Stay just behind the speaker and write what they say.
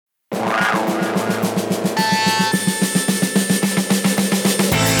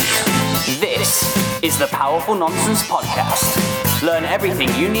the Powerful Nonsense Podcast. Learn everything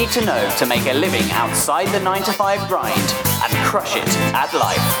you need to know to make a living outside the 9-to-5 grind and crush it at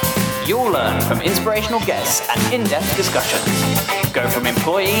life. You'll learn from inspirational guests and in-depth discussions. Go from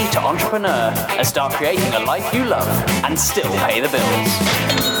employee to entrepreneur and start creating a life you love and still pay the bills.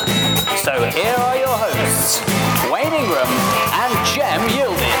 So here are your hosts, Wayne Ingram and Jem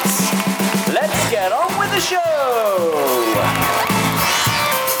Yildiz. Let's get on with the show!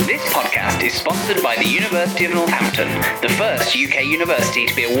 This podcast is sponsored by the University of Northampton, the first UK university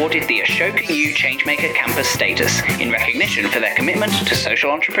to be awarded the Ashoka U Changemaker Campus status in recognition for their commitment to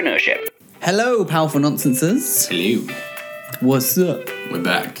social entrepreneurship. Hello, Powerful Nonsenses. Hello. What's up? We're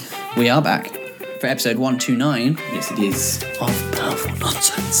back. We are back for episode 129. Yes, it is. Of Powerful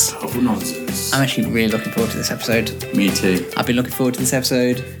Nonsense. Powerful Nonsense. I'm actually really looking forward to this episode. Me too. I've been looking forward to this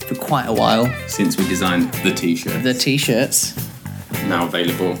episode for quite a while. Since we designed the t-shirt. The t-shirts. Now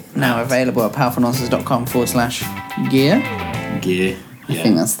available. Now available at powerfulnonsense.com/gear. Gear. I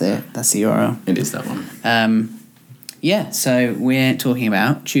think that's the URL. It is that one. So we're talking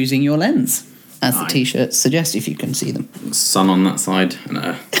about choosing your lens, as the Aye. t-shirts suggest, if you can see them. Sun on that side and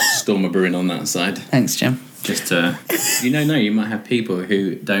a storm of brewing on that side. Thanks, Jim. Just to... you might have people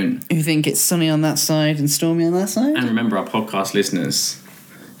who don't... Who think it's sunny on that side and stormy on that side? And remember our podcast listeners.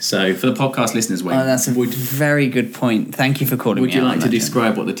 So for the podcast listeners, Wayne, That's a very good point. Thank you for calling me would you out like on to that, Jim.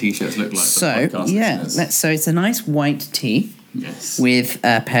 describe what the t-shirts look like for So, the podcast listeners? So it's a nice white tee Yes. with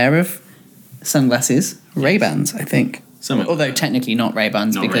a pair of sunglasses, Ray-Bans, I think. Something like Although that. technically not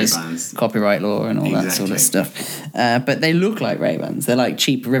Ray-Bans Not because Ray-Bans. copyright law and all that sort of stuff. But they look like Ray-Bans. They're like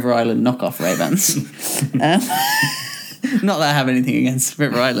cheap River Island knockoff Ray-Bans. Not that I have anything against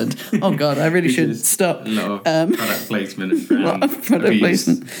River Island. Oh God, I really should stop. A lot of product placement. Product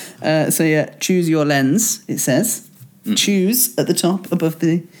placement. Choose your lens, it says. Choose at the top above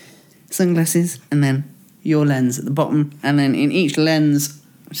the sunglasses, and then your lens at the bottom. And then in each lens,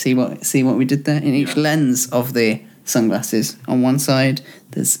 see what we did there? In each lens of the sunglasses, on one side,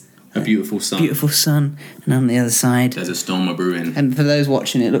 there's a beautiful sun. And on the other side, There's a storm of brewing. and for those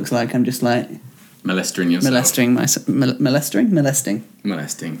watching, it looks like I'm just like Molesting yourself. molesting,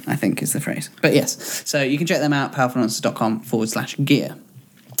 Molesting. I think is the phrase. But yes, so you can check them out, powerfulnonsense.com/gear.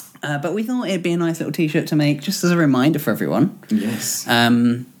 But we thought it'd be a nice little t-shirt to make, just as a reminder for everyone. Yes.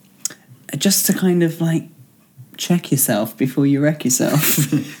 Just to kind of like check yourself before you wreck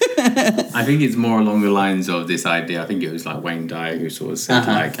yourself. I think it's more along the lines of this idea. I think it was like Wayne Dyer who sort of said,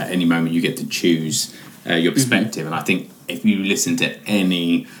 like, at any moment you get to choose your perspective. And I think if you listen to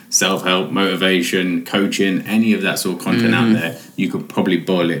any self-help, motivation, coaching, any of that sort of content out there, you could probably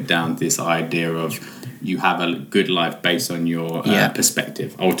boil it down to this idea of you have a good life based on your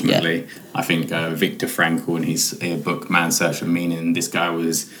perspective. Ultimately, I think Viktor Frankl in his book Man's Search for Meaning, this guy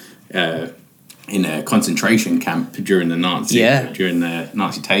was in a concentration camp during the Nazi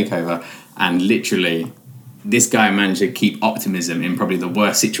takeover, and literally this guy managed to keep optimism in probably the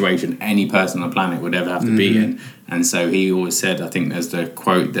worst situation any person on the planet would ever have to be in. And so he always said, I think there's the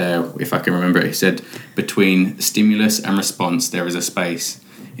quote there, if I can remember it, he said, between stimulus and response there is a space.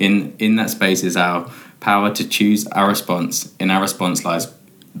 In that space is our power to choose our response. In our response lies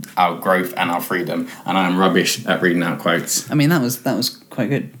our growth and our freedom. And I am rubbish at reading out quotes. I mean, that was quite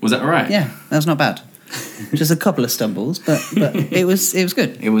good. Was that all right? Yeah, that was not bad. Just a couple of stumbles, but it was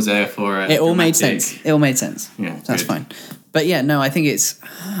good. It was there for it all made sense. It all made sense. Yeah, that's good. fine. But yeah, no, I think it's.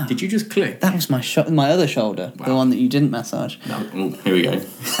 Did you just click? That was my other shoulder, the one that you didn't massage. No, here we go.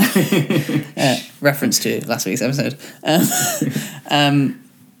 Reference to last week's episode. I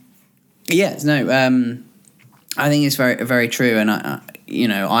think it's very, very true, and I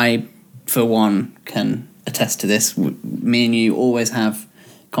for one can attest to this. Me and you always have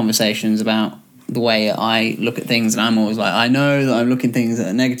conversations about the way I look at things, and I'm always like, I know that I'm looking at things at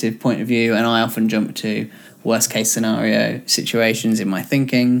a negative point of view, and I often jump to worst case scenario situations in my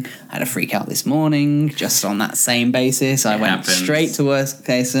thinking. I had a freak out this morning just on that same basis. I went straight to worst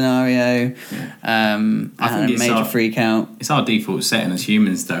case scenario. I had a major freak out. It's our default setting as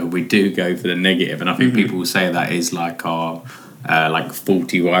humans, though. We do go for the negative, and I think people will say that is like our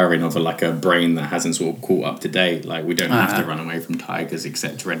faulty wiring of a brain that hasn't sort of caught up to date. Like, we don't have to run away from tigers,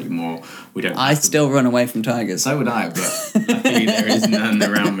 etc. anymore. We don't. I still run away from tigers. So would I, but I think there is none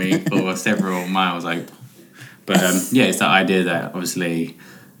around me for several miles. But it's that idea that obviously,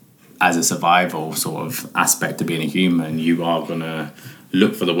 as a survival sort of aspect of being a human, you are gonna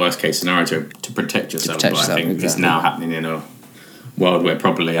look for the worst case scenario to protect yourself. I think it's now happening in a world where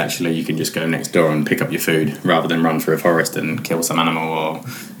probably actually you can just go next door and pick up your food rather than run through a forest and kill some animal or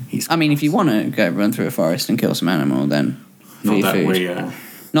I mean, if you want to go run through a forest and kill some animal, then not that food. we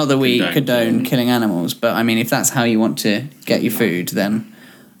Not that we condone killing animals, but I mean, if that's how you want to get your food, then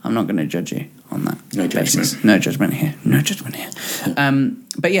I'm not going to judge you on that basis. No judgment here. No judgment here.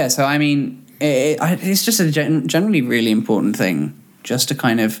 But yeah, so I mean, it's just a generally really important thing just to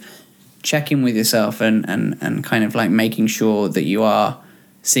kind of check in with yourself and kind of like making sure that you are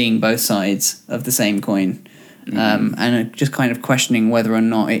seeing both sides of the same coin. And just kind of questioning whether or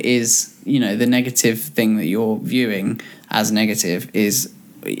not it is, the negative thing that you're viewing as negative is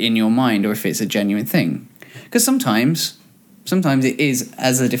in your mind, or if it's a genuine thing. Because sometimes it is,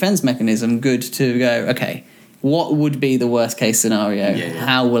 as a defense mechanism, good to go, okay, what would be the worst case scenario?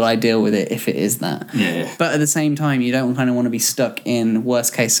 How will I deal with it if it is that? But at the same time, you don't kind of want to be stuck in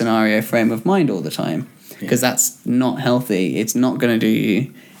worst case scenario frame of mind all the time, because that's not healthy. It's not going to do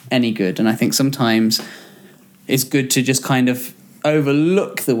you any good. And I think sometimes it's good to just kind of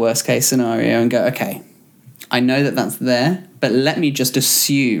overlook the worst case scenario and go, okay, I know that that's there, but let me just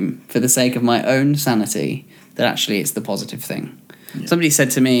assume, for the sake of my own sanity, that actually it's the positive thing. Somebody said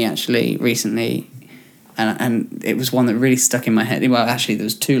to me actually recently, and it was one that really stuck in my head. Well, actually, there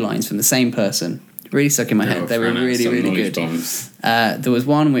was 2 lines from the same person. Really stuck in my head. They were really, really good. There was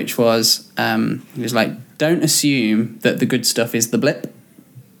one which was, it was like, don't assume that the good stuff is the blip.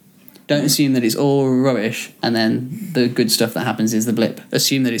 Don't assume that it's all rubbish and then the good stuff that happens is the blip.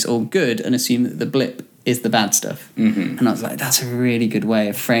 Assume that it's all good and assume that the blip is the bad stuff. And I was like, that's a really good way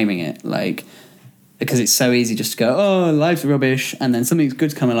of framing it. Like, because it's so easy just to go, oh, life's rubbish, and then something's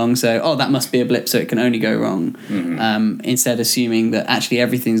good to come along, so, oh, that must be a blip, so it can only go wrong. Instead assuming that actually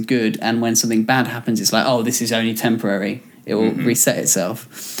everything's good, and when something bad happens, it's like, oh, this is only temporary. It will reset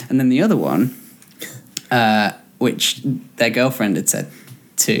itself. And then the other one, which their girlfriend had said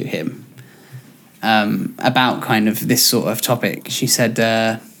to him about kind of this sort of topic, she said,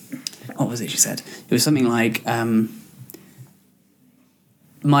 what was it she said? It was something like,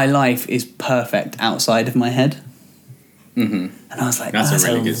 my life is perfect outside of my head. And I was like, that's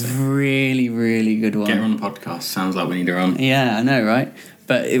a really, really good one. Get her on the podcast. Sounds like we need her on. Yeah, I know, right?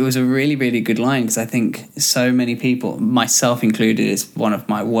 But it was a really, really good line, because I think so many people, myself included, is one of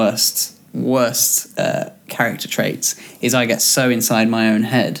my worst character traits, is I get so inside my own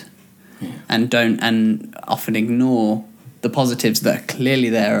head and often ignore the positives that are clearly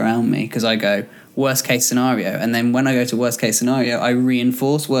there around me, because I go worst case scenario, and then when I go to worst case scenario, I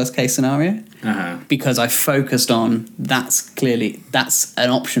reinforce worst case scenario because I focused on that's an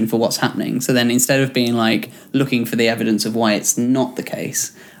option for what's happening. So then instead of being like looking for the evidence of why it's not the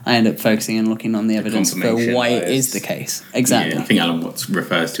case, I end up focusing and looking on the evidence for why it is the case. Exactly. I think Alan Watts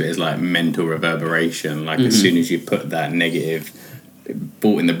refers to it as like mental reverberation. Like as soon as you put that negative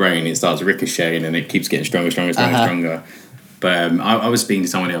thought in the brain, it starts ricocheting and it keeps getting stronger. But I was speaking to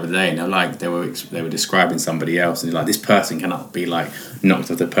someone the other day, and they were describing somebody else, and like, this person cannot be like knocked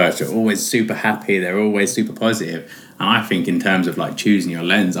off the perch. They're always super happy. They're always super positive. And I think in terms of like choosing your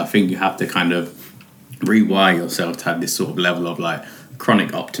lens, I think you have to kind of rewire yourself to have this sort of level of like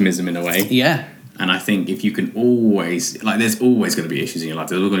chronic optimism in a way. Yeah. And I think if you can always, like, there's always going to be issues in your life.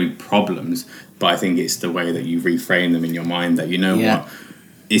 There's always going to be problems. But I think it's the way that you reframe them in your mind that, what,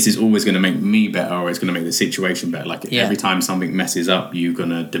 this is always going to make me better, or it's going to make the situation better. Like every time something messes up, you're going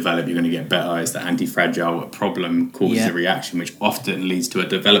to develop, you're going to get better. It's the anti-fragile. A problem causes a reaction, which often leads to a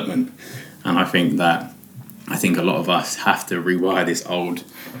development. And I think a lot of us have to rewire this old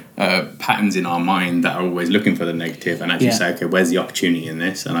patterns in our mind that are always looking for the negative and actually say, okay, where's the opportunity in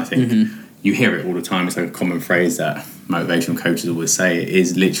this? And I think you hear it all the time. It's like a common phrase that motivational coaches always say. It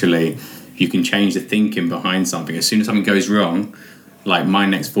is literally, you can change the thinking behind something. As soon as something goes wrong, like, my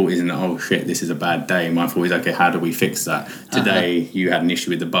next thought isn't, oh shit, this is a bad day. My thought is, okay, how do we fix that? Today you had an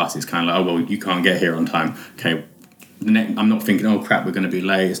issue with the bus. It's kind of like, oh, well, you can't get here on time. Okay, I'm not thinking, oh crap, we're going to be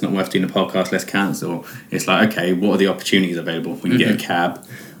late, it's not worth doing the podcast, let's cancel. It's like, okay, what are the opportunities available? We can get a cab,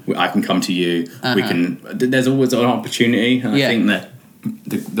 I can come to you, we can, there's always an opportunity. And I think that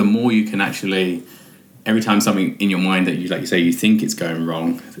the more you can actually, every time something in your mind that you, like you say, you think it's going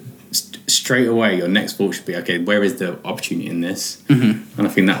wrong, straight away your next thought should be, okay, where is the opportunity in this? And I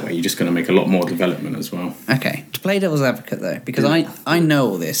think that way you're just going to make a lot more development as well. Okay, to play devil's advocate though, because I know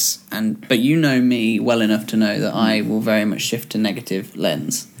all this, but you know me well enough to know that I will very much shift to negative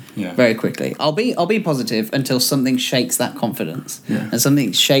lens very quickly. I'll be positive until something shakes that confidence and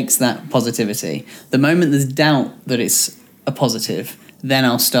something shakes that positivity. The moment there's doubt that it's a positive, then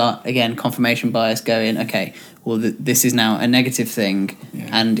I'll start, again, confirmation bias going, okay, well, this is now a negative thing.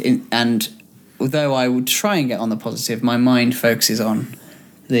 And although I would try and get on the positive, my mind focuses on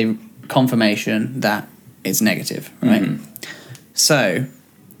the confirmation that it's negative, right? So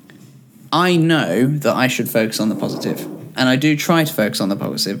I know that I should focus on the positive. and I do try to focus on the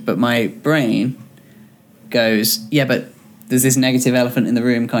positive, but my brain goes, yeah, but there's this negative elephant in the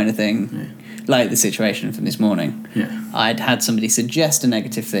room kind of thing. Yeah. Like the situation from this morning. Yeah. I'd had somebody suggest a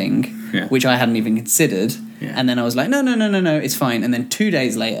negative thing, which I hadn't even considered, and then I was like, no, it's fine. And then 2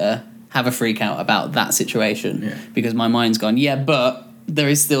 days later, have a freak out about that situation because my mind's gone, but there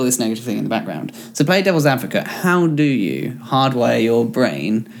is still this negative thing in the background. So play devil's advocate. How do you hardwire your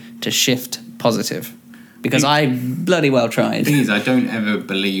brain to shift positive? Because I bloody well tried. The thing is, I don't ever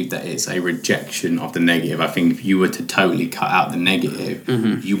believe that it's a rejection of the negative. I think if you were to totally cut out the negative,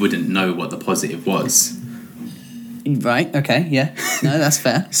 you wouldn't know what the positive was. Right, okay, yeah. No, that's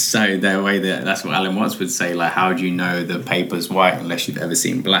fair. So that's what Alan Watts would say, like, how do you know the paper's white unless you've ever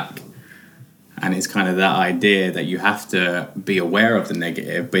seen black? And it's kind of that idea that you have to be aware of the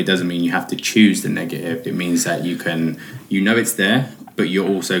negative, but it doesn't mean you have to choose the negative. It means that you know it's there, but you're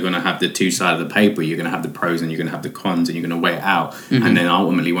also going to have the two sides of the paper. You're going to have the pros and you're going to have the cons, and you're going to weigh it out. And then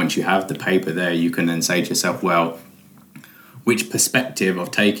ultimately, once you have the paper there, you can then say to yourself, well, which perspective of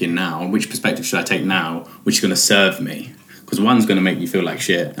taking now, which perspective should I take now, which is going to serve me? Because one's going to make you feel like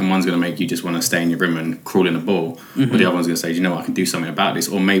shit, and one's going to make you just want to stay in your room and crawl in a ball. Or the other one's going to say, do you know what, I can do something about this.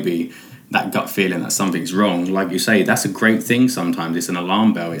 Or maybe that gut feeling that something's wrong, like you say, that's a great thing sometimes. It's an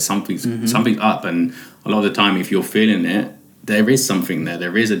alarm bell. It's something's up, and a lot of the time, if you're feeling it, there is something there.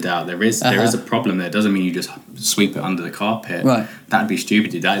 There is a doubt. There is a problem there. It doesn't mean you just sweep it under the carpet. Right. That'd be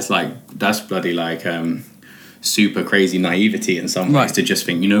stupid. That's bloody like super crazy naivety in some ways to just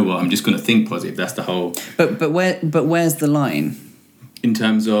think, you know what, I'm just going to think positive. That's the whole. But where's the line? In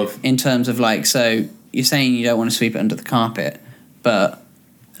terms of like, so you're saying you don't want to sweep it under the carpet, but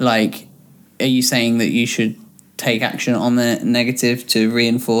like, are you saying that you should take action on the negative to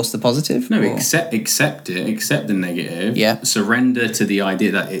reinforce the positive? No, accept it, accept the negative. Yeah. Surrender to the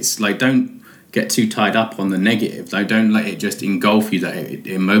idea that it's like, don't get too tied up on the negative. Like, don't let it just engulf you, that it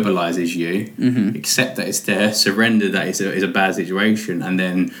immobilizes you. Accept that it's there, surrender that it's a bad situation, and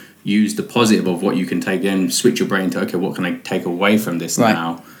then use the positive of what you can take in, switch your brain to, okay, what can I take away from this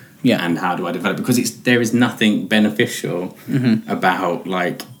now? Yeah. And how do I develop? Because there is nothing beneficial about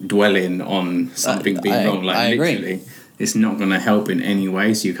like dwelling on something being wrong. Like, I literally, agree. It's not going to help in any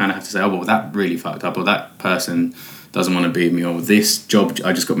way. So you kind of have to say, oh, well, that really fucked up, or that person doesn't want to be with me, or this job,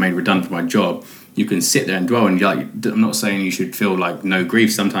 I just got made redundant from my job. You can sit there and dwell, and you're like, I'm not saying you should feel like no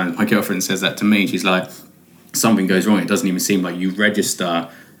grief. Sometimes my girlfriend says that to me. She's like, something goes wrong. It doesn't even seem like you register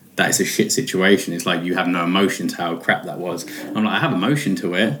that it's a shit situation. It's like you have no emotion to how crap that was. I'm like, I have emotion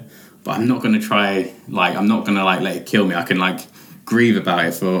to it, but I'm not going to try, like, I'm not going to like let it kill me. I can like grieve about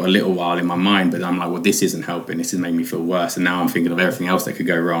it for a little while in my mind, but I'm like, well, this isn't helping. This has made me feel worse. And now I'm thinking of everything else that could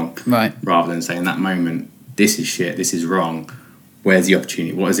go wrong. Right. Rather than saying in that moment, this is shit, this is wrong. Where's the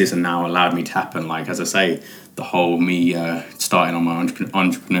opportunity? What is this and now allowed me to happen? Like, as I say, the whole me starting on my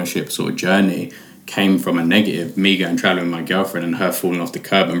entrepreneurship sort of journey came from a negative, me going traveling with my girlfriend and her falling off the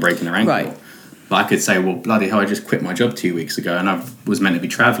curb and breaking her ankle. Right. But I could say, well, bloody hell, I just quit my job 2 weeks ago and I was meant to be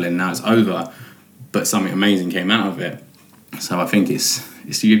traveling, now it's over. But something amazing came out of it. So I think it's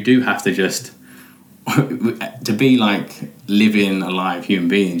you do have to just, to be like living alive human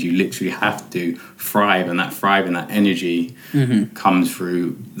beings, you literally have to thrive, and that energy comes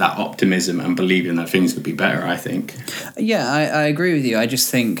through that optimism and believing that things could be better, I think. Yeah, I agree with you. I just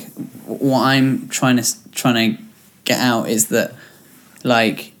think what I'm trying to get out is that,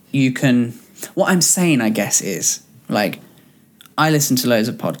 like, you can, what I'm saying, I guess, is like, I listen to loads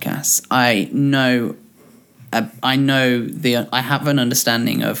of podcasts. I have an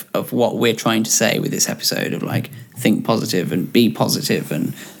understanding of what we're trying to say with this episode of like, think positive and be positive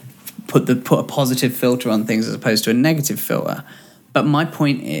and put a positive filter on things as opposed to a negative filter. But my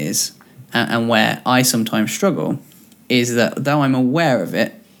point is, and where I sometimes struggle, is that though I'm aware of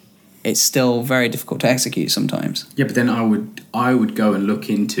it, it's still very difficult to execute sometimes. Yeah, but then I would go and look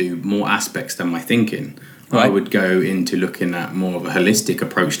into more aspects than my thinking. Right. I would go into looking at more of a holistic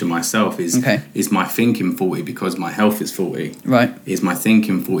approach to myself. Is my thinking faulty because my health is faulty? Right. Is my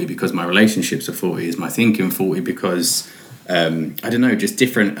thinking faulty because my relationships are faulty? Is my thinking faulty because, I don't know, just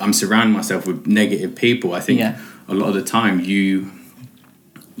different, I'm surrounding myself with negative people. I think a lot of the time your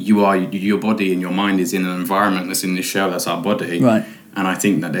body and your mind is in an environment that's in this shell, that's our body. Right. And I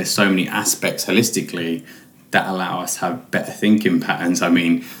think that there's so many aspects holistically that allow us to have better thinking patterns. I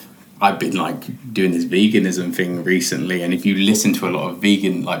mean, I've been like doing this veganism thing recently, and if you listen to a lot of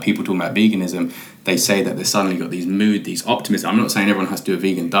vegan, like people talking about veganism, they say that they suddenly got these optimism. I'm not saying everyone has to do a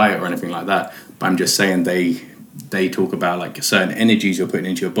vegan diet or anything like that, but I'm just saying they talk about like certain energies you're putting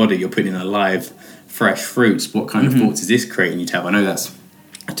into your body. You're putting in alive, fresh fruits. What kind of thoughts is this creating you to have? I know that's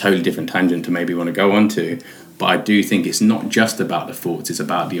a totally different tangent to maybe want to go on to, But I do think it's not just about the thoughts, it's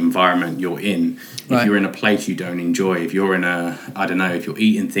about the environment you're in. If you're in a place you don't enjoy, if you're in if you're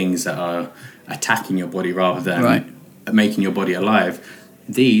eating things that are attacking your body rather than making your body alive,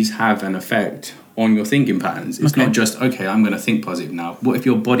 these have an effect on your thinking patterns. It's not just, okay, I'm going to think positive now. What if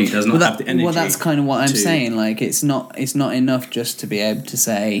your body does not have the energy? Well, that's kind of what I'm saying. Like, it's not enough just to be able to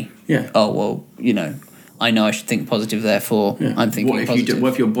say, oh, well, you know I should think positive, therefore I'm thinking positive.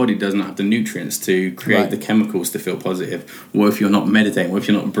 What if your body doesn't have the nutrients to create the chemicals to feel positive? What if you're not meditating? What if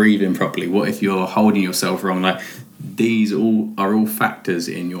you're not breathing properly? What if you're holding yourself wrong? Like, these are all factors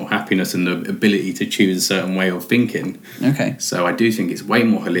in your happiness and the ability to choose a certain way of thinking. Okay. So I do think it's way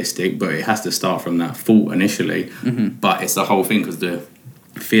more holistic, but it has to start from that thought initially. Mm-hmm. But it's the whole thing, because the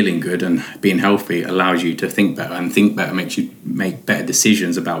feeling good and being healthy allows you to think better, and think better makes you make better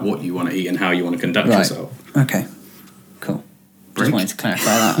decisions about what you want to eat and how you want to conduct yourself. Okay, cool. Just wanted to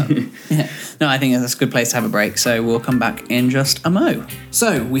clarify that. No, I think that's a good place to have a break, so we'll come back in just a mo.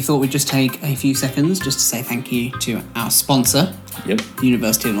 So we thought we'd just take a few seconds just to say thank you to our sponsor,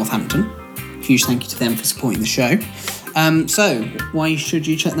 University of Northampton. Huge thank you to them for supporting the show. So why should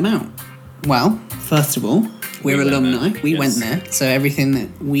you check them out? Well, first of all, we're alumni. We went there, so everything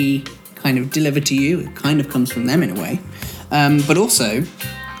that we kind of deliver to you, it kind of comes from them in a way. But also,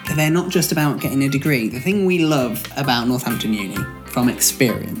 they're not just about getting a degree. The thing we love about Northampton Uni, from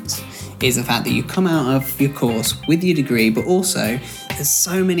experience, is the fact that you come out of your course with your degree, but also there's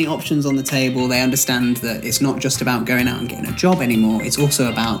so many options on the table. They understand that it's not just about going out and getting a job anymore. It's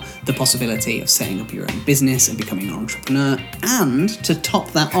also about the possibility of setting up your own business and becoming an entrepreneur. And to top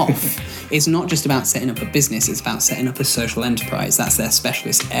that off, it's not just about setting up a business, it's about setting up a social enterprise. That's their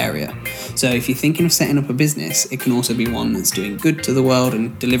specialist area. So if you're thinking of setting up a business, it can also be one that's doing good to the world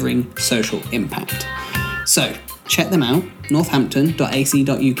and delivering social impact. So check them out,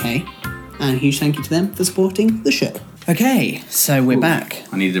 northampton.ac.uk. And a huge thank you to them for supporting the show. Okay, so we're back.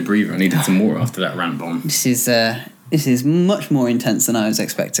 I needed a breather. I needed some more after that rant bomb. This is much more intense than I was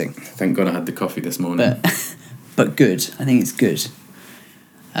expecting. Thank God I had the coffee this morning. But good. I think it's good.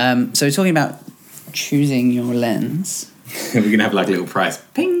 So we're talking about choosing your lens. We're going to have like a little price.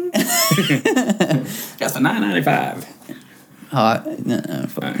 Ping! Just for $9.95.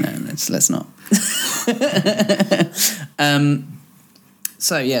 No, let's not.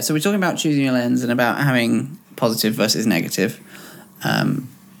 So we're talking about choosing your lens and about having positive versus negative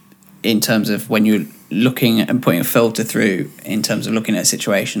in terms of when you're looking and putting a filter through, in terms of looking at a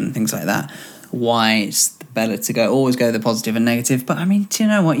situation and things like that, why it's better to always go the positive and negative. But I mean, do you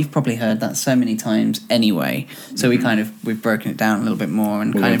know what? You've probably heard that so many times anyway. So we've broken it down a little bit more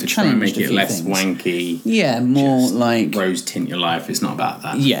and kind of challenged make it less things. Wanky. Yeah, more like rose tint your life. It's not about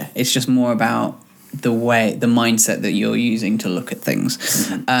that. Yeah, it's just more about the mindset that you're using to look at things.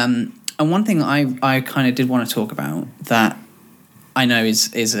 Mm-hmm. And one thing that I kind of did want to talk about that I know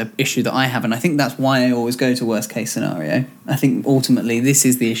is an issue that I have, and I think that's why I always go to worst case scenario. I think ultimately this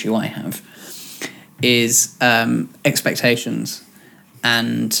is the issue I have, is expectations.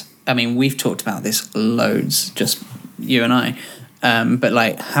 And I mean, we've talked about this loads, just you and I, but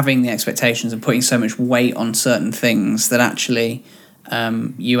like having the expectations and putting so much weight on certain things that actually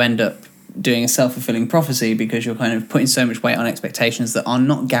you end up doing a self-fulfilling prophecy, because you're kind of putting so much weight on expectations that are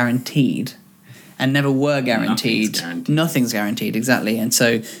not guaranteed and never were guaranteed. Nothing's guaranteed, exactly. And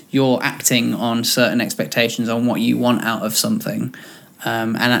so you're acting on certain expectations on what you want out of something.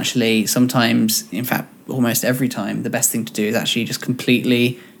 And actually, sometimes, in fact, almost every time, the best thing to do is actually just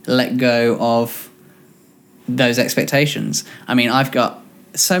completely let go of those expectations. I mean, I've got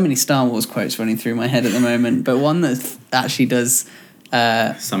so many Star Wars quotes running through my head at the moment, but one that actually does...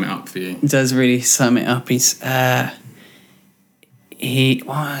 sum it up for you. Does really sum it up.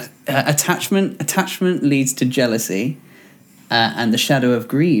 Attachment leads to jealousy, and the shadow of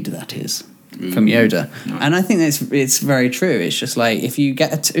greed, that is, from Yoda. Nice. And I think it's very true. It's just like, if you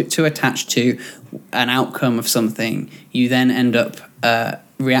get too attached to an outcome of something, you then end up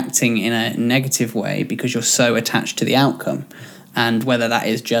reacting in a negative way because you're so attached to the outcome. And whether that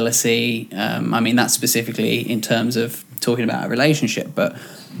is jealousy, I mean, that's specifically in terms of talking about a relationship, but,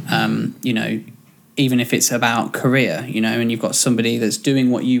 even if it's about career, and you've got somebody that's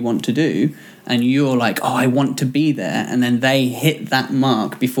doing what you want to do, and you're like, oh, I want to be there, and then they hit that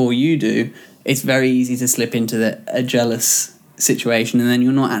mark before you do, it's very easy to slip into a jealous situation, and then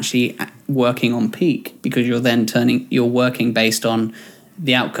you're not actually working on peak, because you're working based on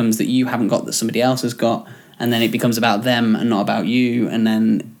the outcomes that you haven't got that somebody else has got, and then it becomes about them and not about you, and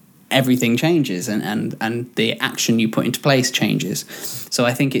then everything changes and the action you put into place changes. So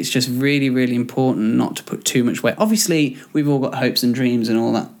I think it's just really, really important not to put too much weight. Obviously, we've all got hopes and dreams and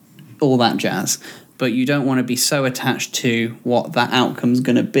all that jazz, but you don't want to be so attached to what that outcome's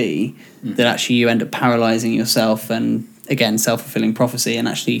going to be that actually you end up paralyzing yourself and, again, self-fulfilling prophecy and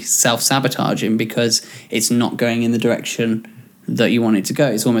actually self-sabotaging because it's not going in the direction that you want it to go.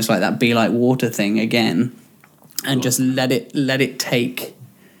 It's almost like that be like water thing again, and just let it take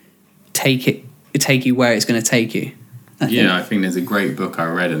you where it's going to take you. I think there's a great book I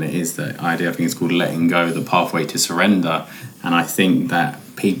read, and it is the idea, I think it's called Letting Go, The Pathway to Surrender. And I think that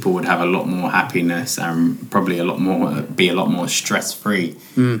people would have a lot more happiness and probably be a lot more stress-free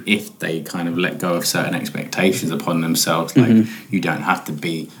if they kind of let go of certain expectations upon themselves. Like, you don't have to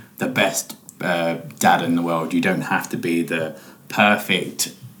be the best dad in the world. You don't have to be the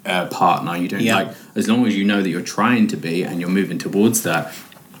perfect partner. You don't like, as long as you know that you're trying to be and you're moving towards that,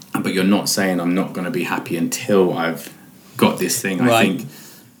 but you're not saying I'm not going to be happy until I've got this thing. I think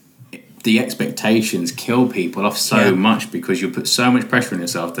the expectations kill people off so much because you put so much pressure on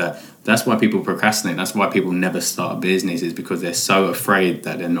yourself that's why people procrastinate. That's why people never start a business, is because they're so afraid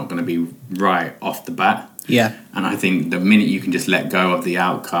that they're not going to be right off the bat. Yeah. And I think the minute you can just let go of the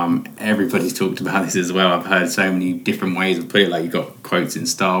outcome, everybody's talked about this as well. I've heard so many different ways of putting it. Like, you've got quotes in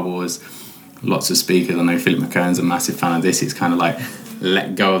Star Wars, lots of speakers. I know Philip McKern's a massive fan of this. It's kind of like,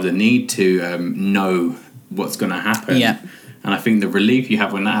 let go of the need to know what's going to happen. Yeah. And I think the relief you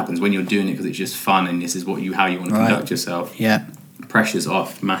have when that happens, when you're doing it because it's just fun and this is how you want to conduct yourself, pressure's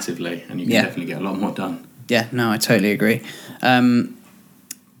off massively, and you can definitely get a lot more done. Yeah, no, I totally agree. And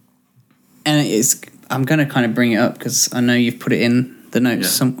I'm going to kind of bring it up because I know you've put it in the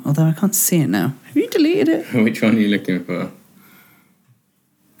notes, although I can't see it now. Have you deleted it? Which one are you looking for?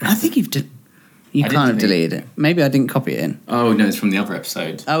 I think you've You can't have deleted it. Maybe I didn't copy it in. Oh no, it's from the other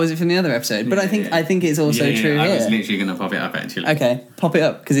episode. Oh, was it from the other episode? But I think it's also true here. I was literally going to pop it up actually. Okay, pop it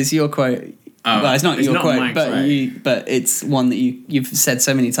up because it's your quote. Oh, well, it's not your quote, but it's one that you've said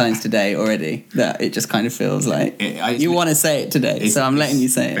so many times today already that it just kind of feels like you want to say it today. So I'm letting you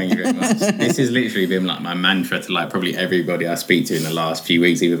say it. Thank you very much. This has literally been like my mantra to like probably everybody I speak to in the last few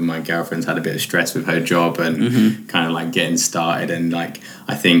weeks. Even my girlfriend's had a bit of stress with her job and kind of like getting started, and like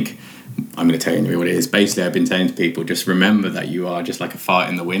I think. I'm going to tell you what it is. Basically, I've been saying to people, just remember that you are just like a fart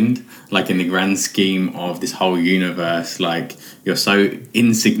in the wind. Like in the grand scheme of this whole universe, like you're so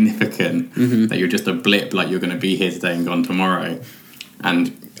insignificant that you're just a blip, like you're going to be here today and gone tomorrow.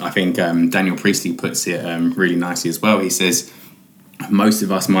 And I think Daniel Priestley puts it really nicely as well. He says, most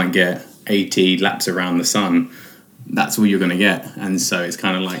of us might get 80 laps around the sun. That's all you're going to get. And so it's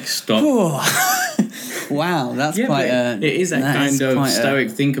kind of like, stop. Wow, that's quite it is that kind of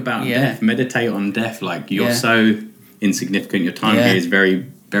stoic think about death, meditate on death. Like you're so insignificant, your time here is very,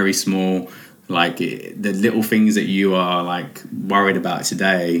 very small. Like the little things that you are like worried about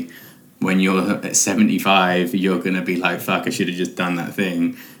today, when you're at 75, you're going to be like, fuck, I should have just done that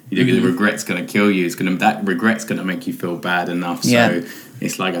thing. The regret's going to kill you. That regret's going to make you feel bad enough. So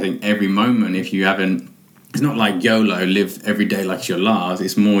it's like, I think every moment, if you haven't, it's not like YOLO, live every day like it's your last.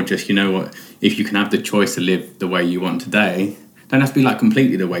 It's more just, you know what, if you can have the choice to live the way you want today, don't have to be like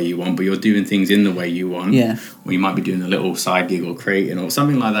completely the way you want, but you're doing things in the way you want. Yeah. Or you might be doing a little side gig or creating or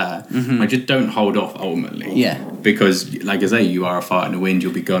something like that. Like just don't hold off ultimately. Yeah. Because like I say, you are a fart in the wind,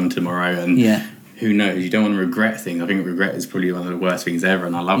 you'll be gone tomorrow, and who knows? You don't want to regret things. I think regret is probably one of the worst things ever,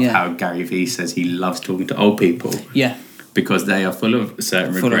 and I love how Gary Vee says he loves talking to old people. Yeah. Because they are full of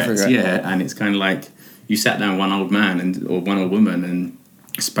certain regrets. Yeah. And it's kind of like, you sat down one old man or one old woman and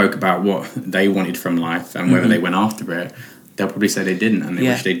spoke about what they wanted from life and whether they went after it, they'll probably say they didn't and they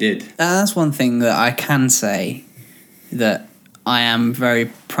wish they did. That's one thing that I can say that I am very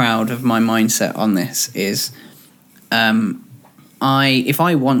proud of my mindset on this is if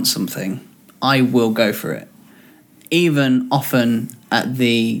I want something, I will go for it. Even often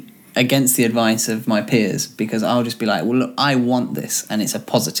against the advice of my peers, because I'll just be like, well, look, I want this and it's a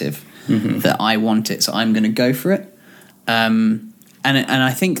positive. That I want it, so I'm going to go for it, and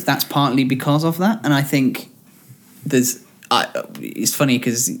I think that's partly because of that. And I think it's funny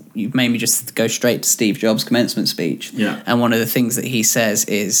because you've made me just go straight to Steve Jobs' commencement speech. Yeah. And one of the things that he says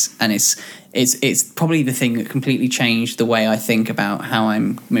is, and it's probably the thing that completely changed the way I think about how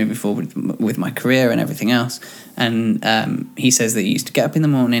I'm moving forward with my career and everything else. And he says that he used to get up in the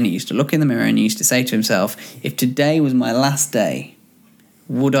morning, he used to look in the mirror, and he used to say to himself, if today was my last day,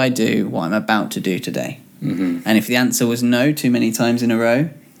 would I do what I'm about to do today? And if the answer was no too many times in a row,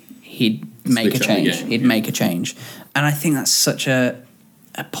 he'd make a change. He'd make a change. And I think that's such a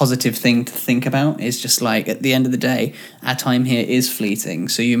positive thing to think about. It's just like, at the end of the day, our time here is fleeting.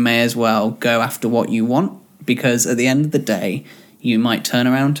 So you may as well go after what you want, because at the end of the day, you might turn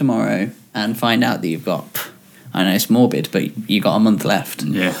around tomorrow and find out that you've got I know it's morbid, but you got a month left.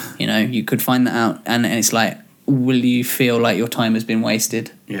 Yeah. You know, you could find that out, and it's like, will you feel like your time has been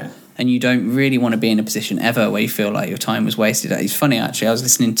wasted? Yeah. And you don't really want to be in a position ever where you feel like your time was wasted. It's funny, actually. I was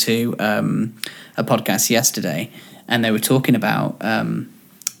listening to a podcast yesterday, and they were talking about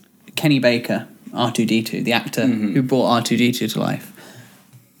Kenny Baker, R2-D2, the actor who brought R2-D2 to life.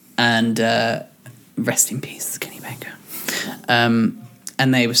 And rest in peace, Kenny Baker.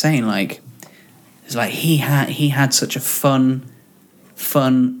 And they were saying, like, it's like he had such a fun,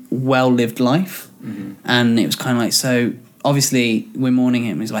 well-lived life. And it was kind of like, so obviously we're mourning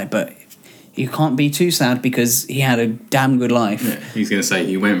him. He's like, but you can't be too sad because he had a damn good life. Yeah, he's going to say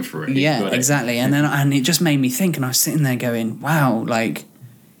he went for it. Yeah, exactly. And it just made me think, and I was sitting there going, wow, like,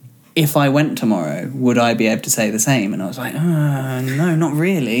 if I went tomorrow, would I be able to say the same? And I was like, no, not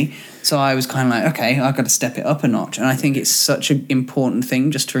really. So I was kind of like, okay, I've got to step it up a notch. And I think it's such an important thing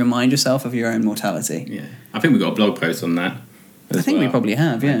just to remind yourself of your own mortality. Yeah, I think we've got a blog post on that. I think we probably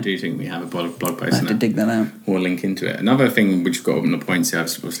have, yeah. I do think we have a blog post. I have to dig that out. We'll link into it. Another thing which we've got on the points here,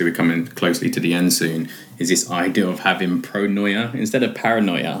 obviously we're coming closely to the end soon, is this idea of having pronoia instead of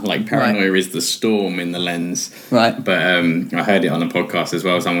paranoia. Like, paranoia is the storm in the lens. Right. But I heard it on a podcast as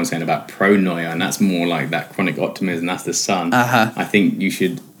well, someone saying about pronoia, and that's more like that chronic optimism, that's the sun. I think you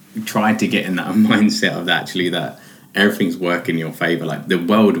should try to get in that mindset of actually that everything's working in your favour. Like, the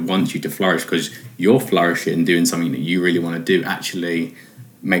world wants you to flourish because you're flourishing, doing something that you really want to do actually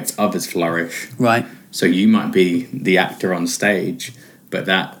makes others flourish. Right. So you might be the actor on stage, but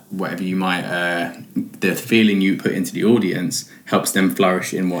that, whatever you might, the feeling you put into the audience helps them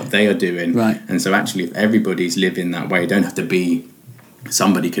flourish in what they are doing. Right. And so actually, if everybody's living that way, don't have to be,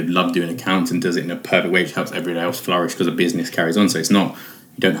 somebody could love doing accounts and does it in a perfect way, which helps everybody else flourish because a business carries on. So it's not,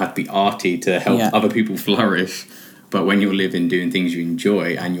 you don't have to be arty to help other people flourish. But when you're living, doing things you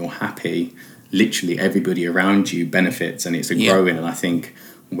enjoy and you're happy, literally everybody around you benefits, and it's a growing. And I think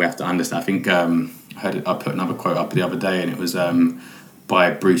we have to understand. I think I put another quote up the other day, and it was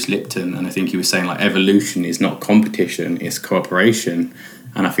by Bruce Lipton, and I think he was saying, like, evolution is not competition, it's cooperation.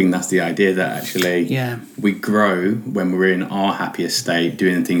 And I think that's the idea, that actually we grow when we're in our happiest state,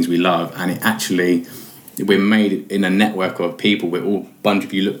 doing the things we love, and it actually, we're made in a network of people. We're all, a bunch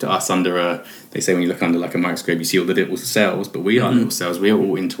of you looked at us under they say when you look under like a microscope, you see all the little cells, but we are little cells. We are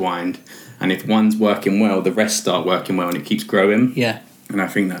all entwined. And if one's working well, the rest start working well, and it keeps growing. Yeah. And I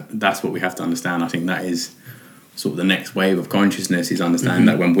think that's what we have to understand. I think that is sort of the next wave of consciousness, is understanding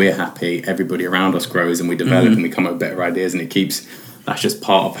that when we're happy, everybody around us grows and we develop and we come up with better ideas, and it keeps, that's just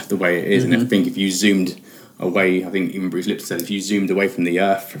part of the way it is. And I think if you zoomed away, I think even Bruce Lipton said, if you zoomed away from the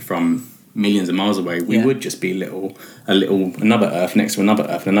Earth from millions of miles away, we would just be another Earth next to another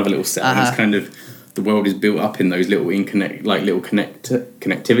Earth and another little cell. And it's kind of, the world is built up in those little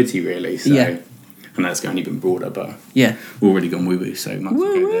connectivity, really. So, and that's going even broader, but we've already gone woo-woo, so might as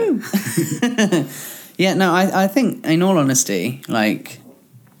well go there. Yeah, no, I think, in all honesty, like,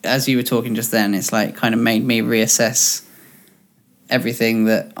 as you were talking just then, it's like kind of made me reassess everything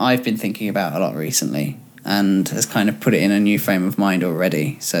that I've been thinking about a lot recently, and has kind of put it in a new frame of mind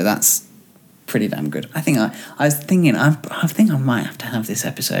already. So that's pretty damn good. I think I was thinking, I think I might have to have this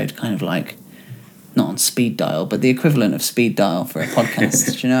episode kind of like, not on speed dial, but the equivalent of speed dial for a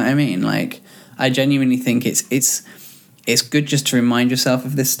podcast. Do you know what I mean? Like, I genuinely think it's good just to remind yourself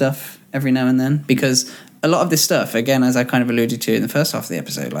of this stuff every now and then, because a lot of this stuff, again, as I kind of alluded to in the first half of the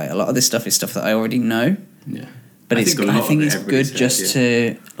episode, like, a lot of this stuff is stuff that I already know. Yeah. But I think it's good just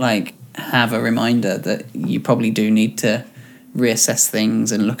to, like, have a reminder that you probably do need to reassess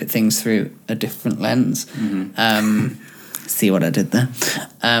things and look at things through a different lens. See what I did there?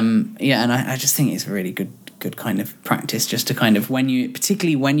 And I just think it's a really good kind of practice, just to kind of,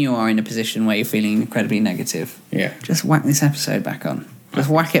 particularly when you are in a position where you're feeling incredibly negative, just whack this episode back on. Just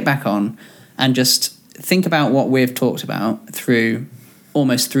whack it back on, and just think about what we've talked about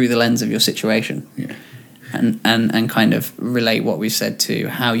almost through the lens of your situation. Yeah. And kind of relate what we've said to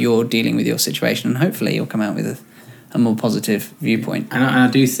how you're dealing with your situation, and hopefully you'll come out with a more positive viewpoint. And I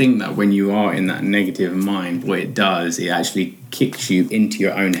do think that when you are in that negative mind, what it does, it actually kicks you into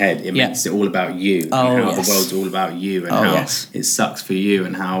your own head. It makes it all about you, and how the world's all about you, and how it sucks for you,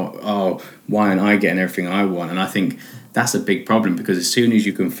 and how, why aren't I getting everything I want? And I think that's a big problem, because as soon as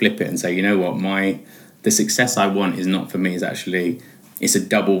you can flip it and say, you know what, the success I want is not for me, it's a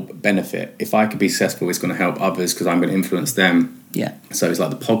double benefit. If I could be successful, it's going to help others because I'm going to influence them. Yeah. So it's like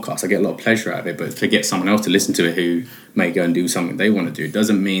the podcast. I get a lot of pleasure out of it, but to get someone else to listen to it who may go and do something they want to do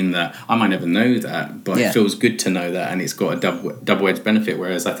doesn't mean that I might never know that, but it feels good to know that, and it's got a double-edged benefit.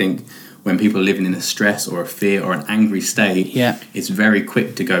 Whereas I think when people are living in a stress or a fear or an angry state, it's very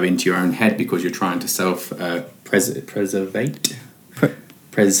quick to go into your own head because you're trying to self-preserve,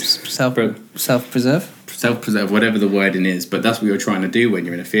 whatever the wording is, but that's what you're trying to do when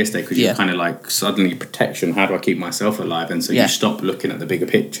you're in a fear state, because you're kind of like suddenly protection. How do I keep myself alive? And so you stop looking at the bigger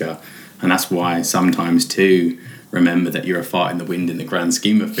picture, and that's why sometimes too, remember that you're a fart in the wind in the grand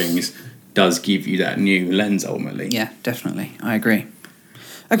scheme of things does give you that new lens ultimately. Yeah, definitely, I agree.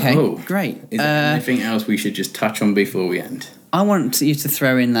 Okay, great. Is there anything else we should just touch on before we end? I want you to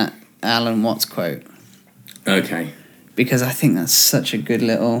throw in that Alan Watts quote. Okay. Because I think that's such a good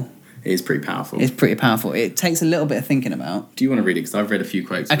little... It is pretty powerful. It's pretty powerful. It takes a little bit of thinking about. Do you want to read it? Because I've read a few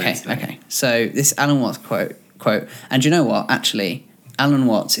quotes. Okay. So this Alan Watts quote, and do you know what? Actually, Alan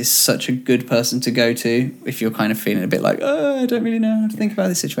Watts is such a good person to go to if you're kind of feeling a bit like, I don't really know how to think about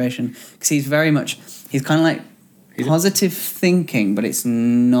this situation. Because he's kind of like positive thinking, but it's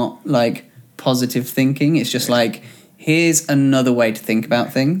not like positive thinking. It's just like, here's another way to think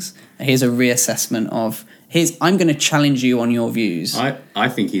about things. Here's a reassessment of... I'm going to challenge you on your views. I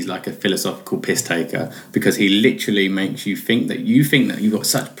think he's like a philosophical piss taker, because he literally makes you think that you've got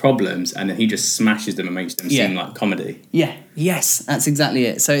such problems, and then he just smashes them and makes them seem like comedy. Yeah, yes, that's exactly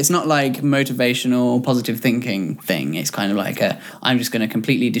it. So it's not like motivational, positive thinking thing. It's kind of like I'm just going to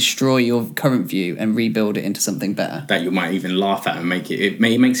completely destroy your current view and rebuild it into something better. That you might even laugh at and it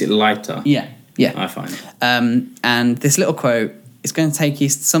makes it lighter. Yeah. I find. And this little quote is going to take you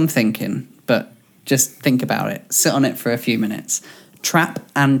some thinking, but... just think about it. Sit on it for a few minutes. Trap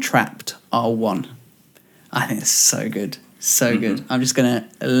and trapped are one. I think it's so good. So good. I'm just going to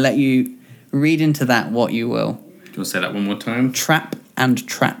let you read into that what you will. Do you want to say that one more time? Trap and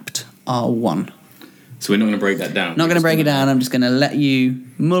trapped are one. So we're not going to break that down? Not going to break it down. I'm just going to let you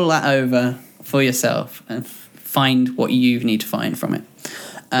mull that over for yourself and find what you need to find from it.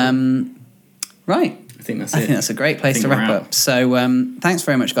 Right. I think that's it. I think that's a great place to wrap up. So thanks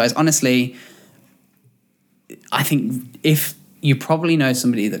very much, guys. Honestly... I think if you probably know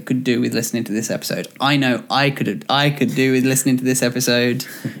somebody that could do with listening to this episode. I know I could do with listening to this episode,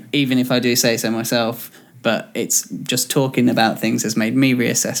 even if I do say so myself. But it's just talking about things has made me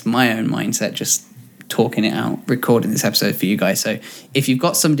reassess my own mindset, just talking it out, recording this episode for you guys. So if you've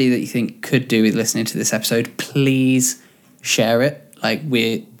got somebody that you think could do with listening to this episode, please share it. Like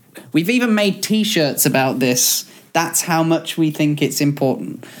we've even made T-shirts about this. That's how much we think it's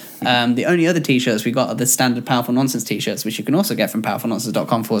important. The only other T-shirts we got are the standard Powerful Nonsense T-shirts, which you can also get from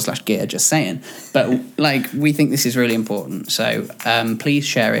powerfulnonsense.com/gear, just saying. But, we think this is really important. So please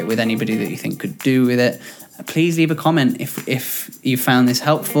share it with anybody that you think could do with it. Please leave a comment if you found this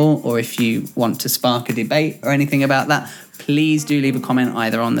helpful, or if you want to spark a debate or anything about that. Please do leave a comment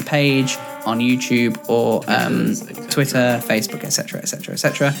either on the page, on YouTube, or Twitter, Facebook, etc.,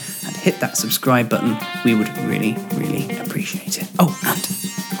 and hit that subscribe button. We would really, really appreciate it. Oh, and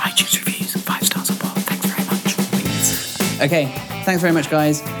iTunes reviews, 5 stars or more. Thanks very much. Please. Okay, thanks very much,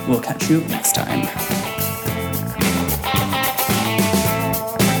 guys. We'll catch you next time.